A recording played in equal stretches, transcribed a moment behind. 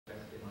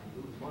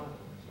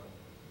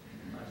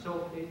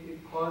So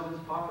it causes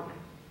poverty.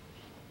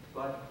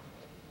 But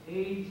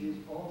AIDS is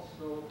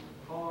also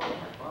caused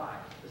by,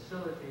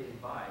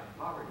 facilitated by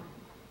poverty.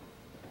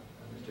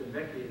 Mr.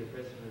 Mbeki, the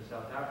president of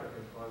South Africa,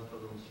 caused a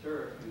little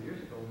stir a few years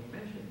ago when he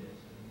mentioned this,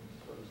 and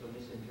sort of some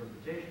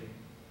misinterpretation.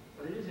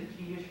 But it is a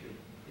key issue.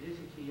 It is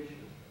a key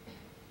issue.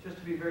 Just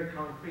to be very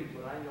concrete,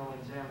 what I know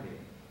in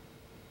Zambia,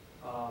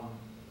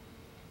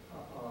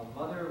 a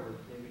mother with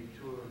maybe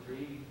 2 or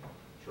 3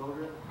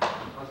 children, her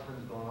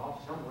husband's gone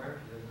off somewhere,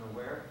 she doesn't know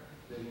where,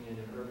 living in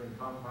an urban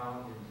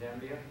compound in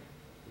Zambia.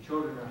 The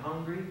children are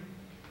hungry.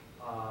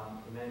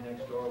 The man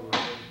next door will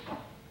give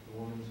the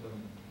woman some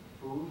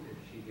food if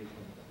she gives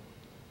him.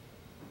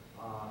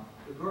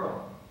 The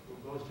girl who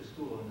goes to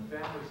school, and the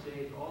family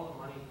saved all the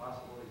money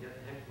possible to get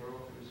the next girl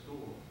through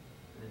school.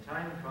 And the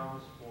time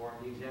comes for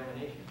the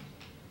examinations,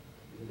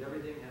 because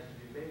everything has to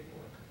be paid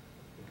for.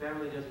 The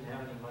family doesn't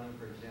have any money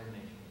for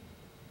examinations.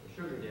 The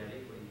sugar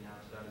daddy, waiting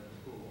outside of the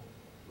school,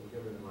 will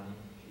give her the money,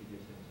 she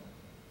gives him some.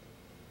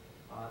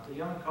 The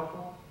young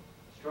couple,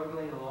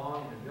 struggling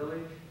along in a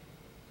village,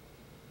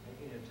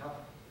 making it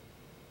tough.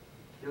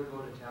 He'll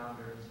go to town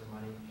to earn some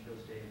money,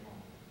 she'll stay at home.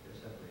 They're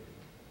separated.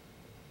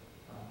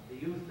 The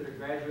youth that are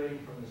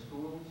graduating from the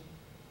schools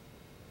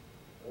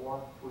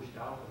or pushed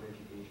out of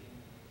education,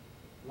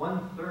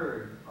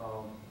 1/3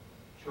 of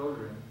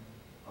children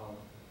of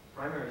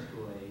primary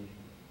school age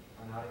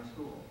are not in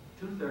school.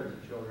 2/3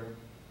 of children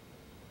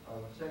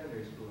of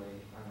secondary school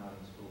age are not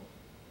in school.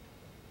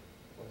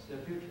 What's their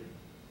future?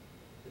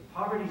 The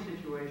poverty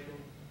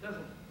situation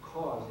doesn't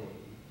cause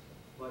AIDS,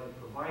 but it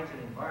provides an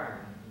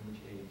environment in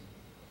which AIDS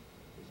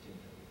is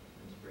stimulated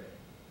and spread.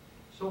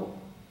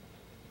 So,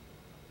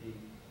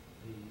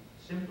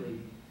 simply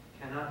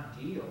cannot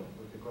deal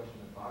with the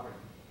question of poverty,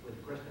 with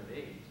the question of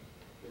AIDS,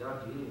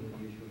 without dealing with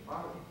the issue of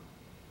poverty.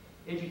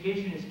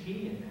 Education is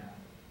key in that.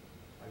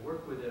 I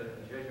work with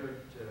a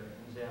Jesuit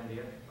in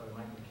Zambia, Father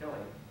Michael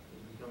Kelly,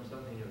 who's become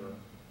something of a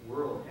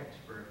world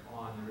expert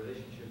on the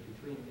relationship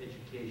between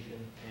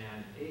education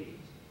and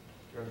AIDS,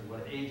 in terms of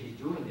what AIDS is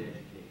doing to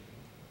education,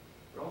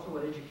 but also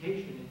what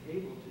education is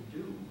able to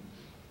do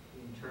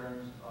in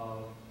terms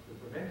of the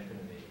prevention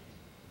of AIDS.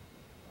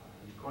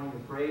 He's coined a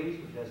phrase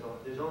which has,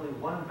 there's only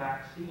one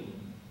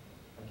vaccine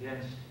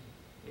against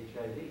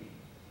HIV,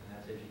 and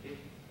that's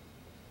education.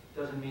 It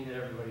doesn't mean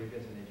that everybody who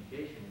gets an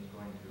education is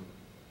going to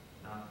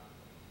not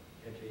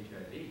catch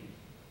HIV,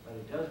 but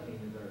it does mean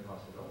that there are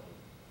possibilities.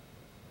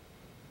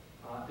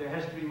 There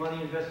has to be money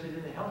invested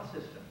in the health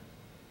system,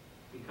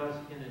 because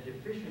in a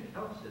deficient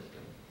health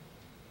system,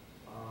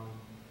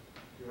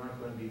 you're not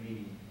going to be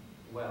meeting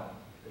well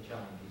the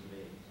challenges of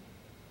AIDS.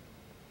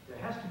 There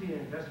has to be an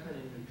investment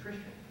in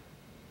nutrition.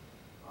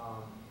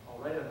 I'll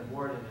write on the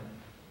board in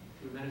a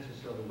few minutes or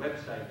so the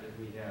website that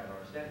we have,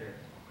 our center.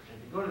 And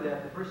if you go to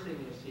that, the first thing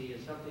you'll see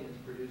is something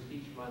that's produced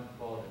each month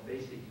called a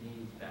basic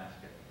needs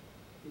basket.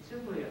 It's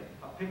simply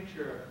a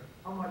picture of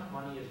how much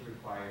money is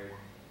required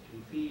to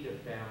feed a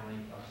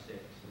family of 6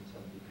 and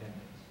some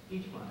dependents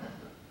each month.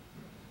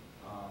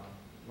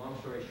 Long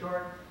story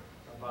short,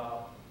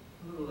 about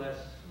a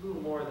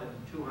little more than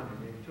 $200,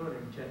 maybe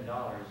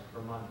 $210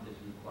 per month is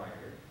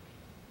required.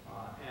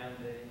 And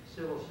the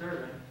civil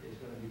servant is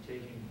going to be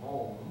taking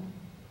home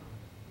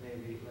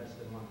maybe less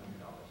than $100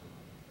 a month.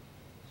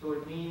 So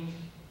it means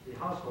the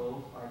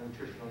households are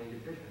nutritionally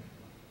deficient.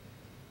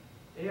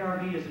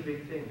 ARV is a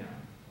big thing now,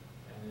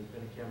 and there's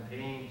been a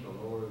campaign to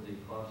lower the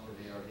cost of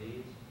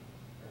ARVs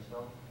or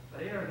so.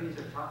 But ARVs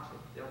are toxic;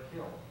 they'll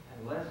kill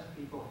unless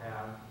people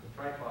have the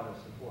tripod of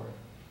support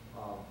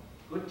of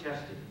good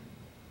testing,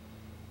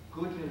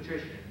 good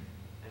nutrition,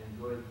 and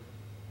good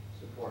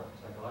support,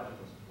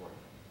 psychological support.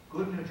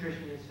 Good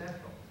nutrition is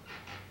central.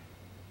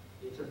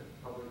 It's a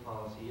public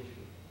policy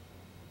issue.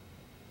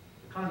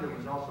 The condom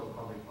is also a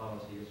public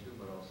policy issue,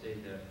 but I'll save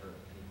that for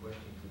any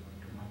questions that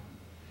might come up.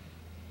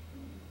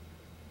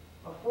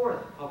 A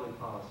fourth public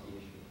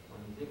policy issue, when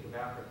you think of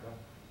Africa,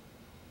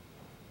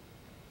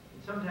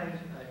 and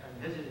sometimes I'm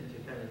hesitant to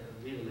kind of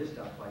read a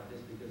list off like this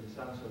because it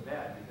sounds so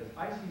bad, because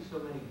I see so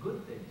many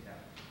good things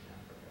happening in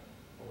Africa.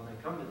 But when I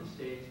come to the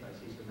States, I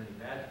see so many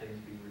bad things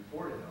being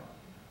reported on.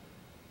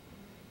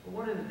 But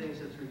one of the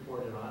things that's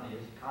reported on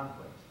is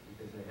conflicts,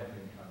 because there have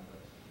been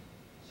conflicts.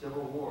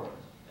 Civil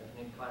wars,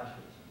 ethnic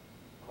clashes,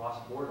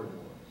 cross-border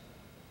wars.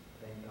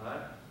 Thank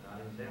God, not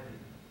in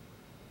Zambia.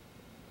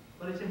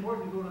 But it's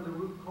important to go to the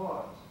root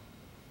cause.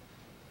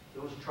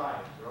 Those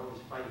tribes are always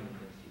fighting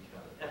against each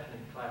other.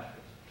 Ethnic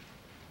clashes.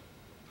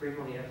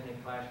 Frequently, ethnic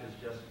clash is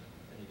just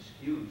an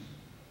excuse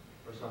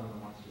for someone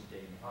who wants to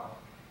stay in power,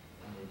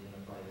 and they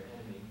identify their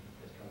enemy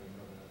as coming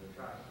from another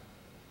tribe.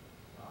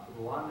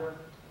 Rwanda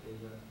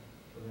is a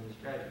tremendous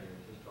tragedy. I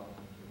was just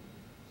talking to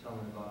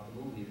someone about the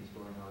movie that's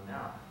going on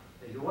now.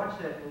 As you watch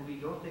that movie,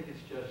 don't think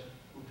it's just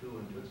Hutu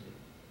and Tutsi.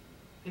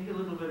 Think a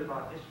little bit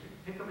about history.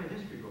 Pick up a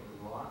history book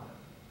of Rwanda.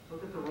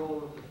 Look at the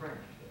role of the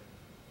French there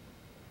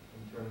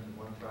in terms of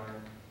one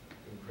tribe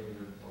in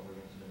favor over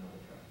against another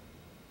tribe.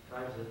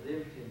 Tribes that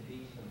lived in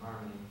peace and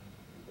harmony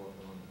before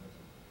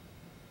colonialism.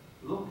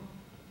 Look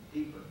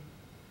deeper.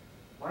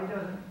 Why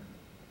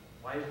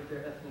Why isn't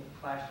there ethnic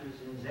clashes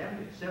in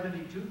Zambia?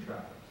 72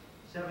 tribes,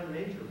 7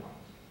 major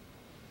ones.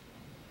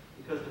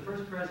 Because the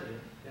first president,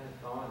 Kenneth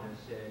Cohen, has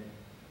said,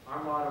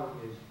 our motto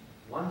is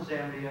one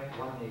Zambia,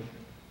 one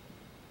nation.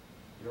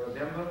 You're a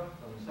member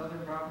from the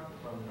southern province,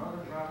 from the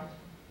northern province,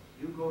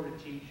 you go to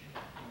teach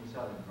in the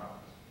southern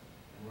province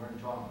and learn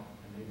Tongan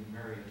and maybe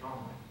marry a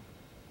Tongan.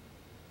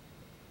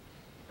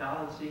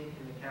 Balancing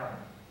in the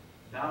cabinet,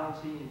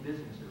 balancing in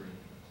business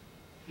arrangements.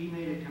 He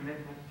made a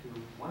commitment to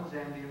one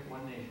Zambia,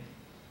 one nation.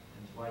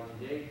 That's why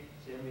today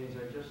Zambians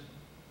are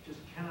just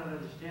cannot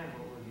understand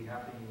what would be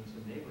happening in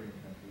some neighboring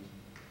countries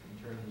in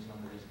terms of some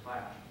of this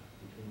clash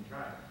between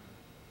tribes.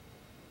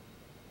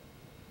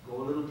 Go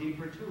a little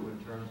deeper too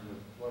in terms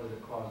of what are the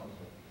causes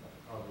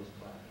of this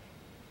clash.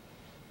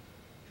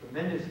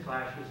 Tremendous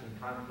clashes and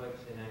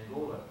conflicts in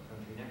Angola,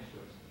 country next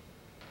to us,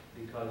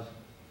 because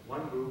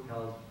one group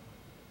held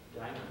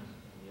diamonds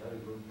and the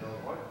other group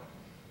held oil.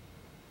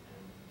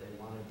 And they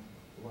wanted,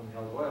 the one who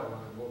held oil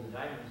wanted to hold the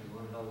diamonds, and the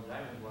one who held the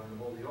diamonds wanted to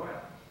hold the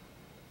oil.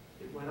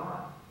 It went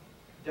on.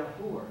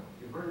 Darfur,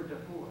 you've heard of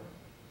Darfur.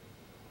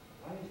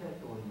 Why is that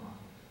going on?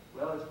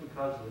 Well, it's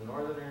because the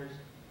northerners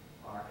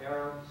are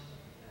Arabs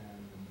and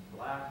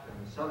black, and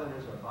the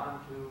southerners are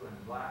Bantu and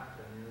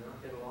black, and they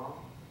don't get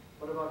along.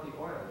 What about the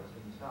oil that's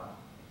in the south?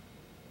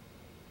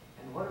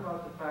 And what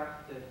about the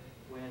fact that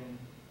when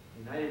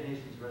United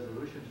Nations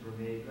resolutions were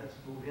made, let's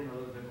move in a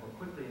little bit more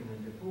quickly in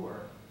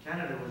Darfur,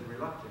 Canada was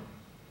reluctant,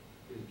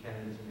 because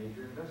Canada is a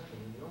major investor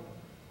in the oil.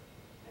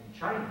 And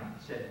China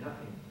said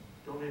nothing,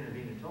 don't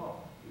intervene at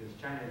all, because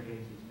China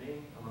gains its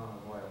main amount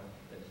of oil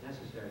that's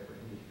necessary for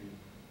industry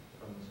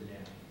from the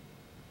Sudan.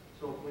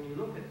 So when you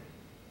look at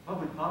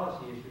public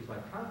policy issues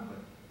like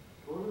conflict,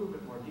 go a little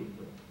bit more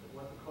deeply at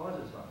what the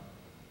causes are.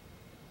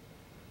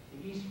 The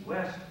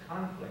East-West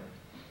conflict,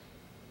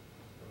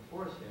 of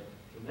course, had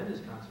tremendous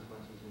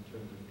consequences in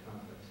terms of the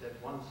conflict. Set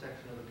one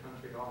section of the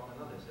country off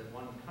another, set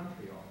one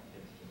country off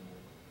against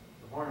another.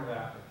 The Horn of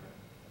Africa,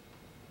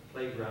 the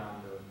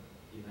playground of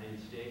the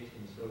United States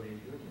and the Soviet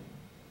Union.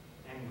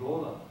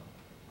 Angola,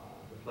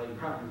 the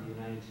playground of the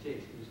United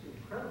States. It was an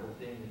incredible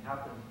thing that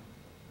happened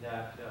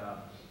that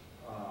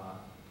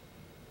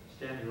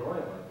Standard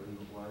Oil, I believe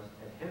it was,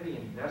 had heavy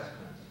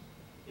investments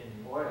in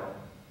oil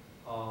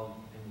of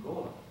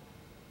Angola.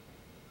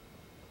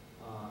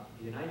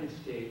 The United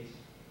States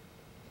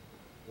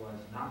was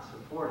not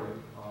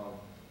supportive of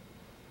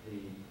the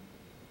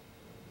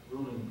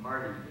ruling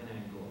party in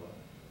Angola,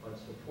 but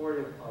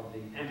supportive of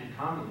the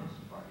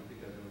anti-communist party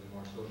because it was a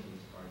more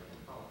socialist party in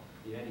power.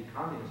 The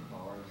anti-communist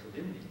power is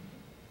Savimbi.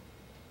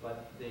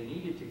 But they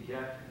needed to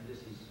get, and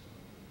this is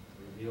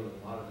revealed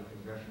in a lot of the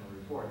congressional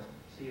reports,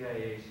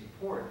 CIA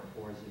support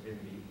for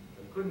Savimbi.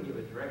 They couldn't give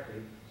it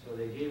directly, so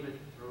they gave it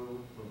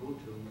through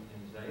Mobutu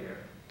in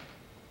Zaire.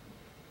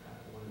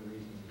 One of the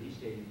reasons that he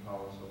stayed in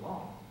power so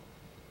long.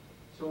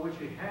 So what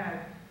you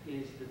had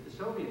is that the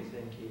Soviets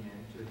then came in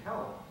to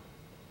help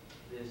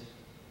this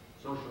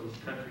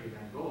socialist country of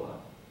Angola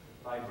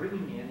by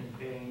bringing in and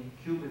paying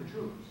Cuban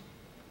troops.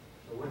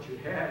 So what you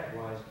had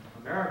was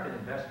American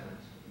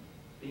investments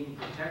being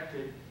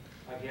protected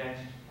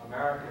against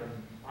American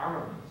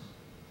armaments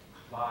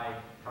by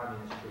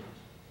communist troops.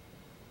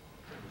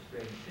 It's a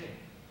strange thing,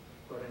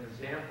 but an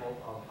example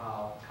of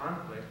how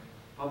conflict,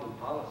 public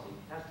policy,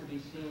 has to be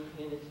seen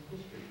in its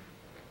history,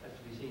 has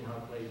to be seen how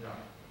it plays out.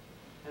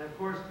 And of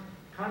course,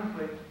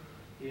 conflict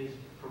is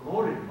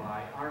promoted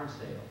by arms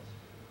sales.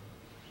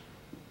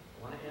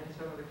 Want to end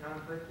some of the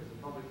conflict as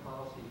a public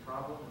policy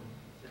problem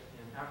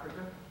in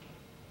Africa?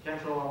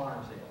 Cancel all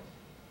arms sales.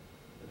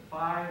 The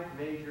 5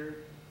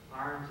 major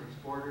arms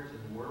exporters in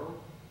the world,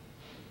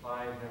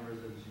 5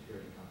 members of the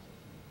Security Council.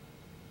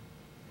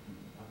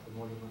 Not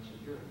promoting much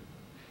security.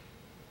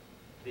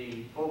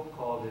 The Pope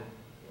called it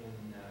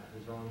in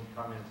his own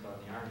comments on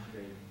the arms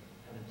trade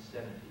an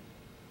obscenity,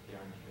 the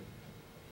arms trade.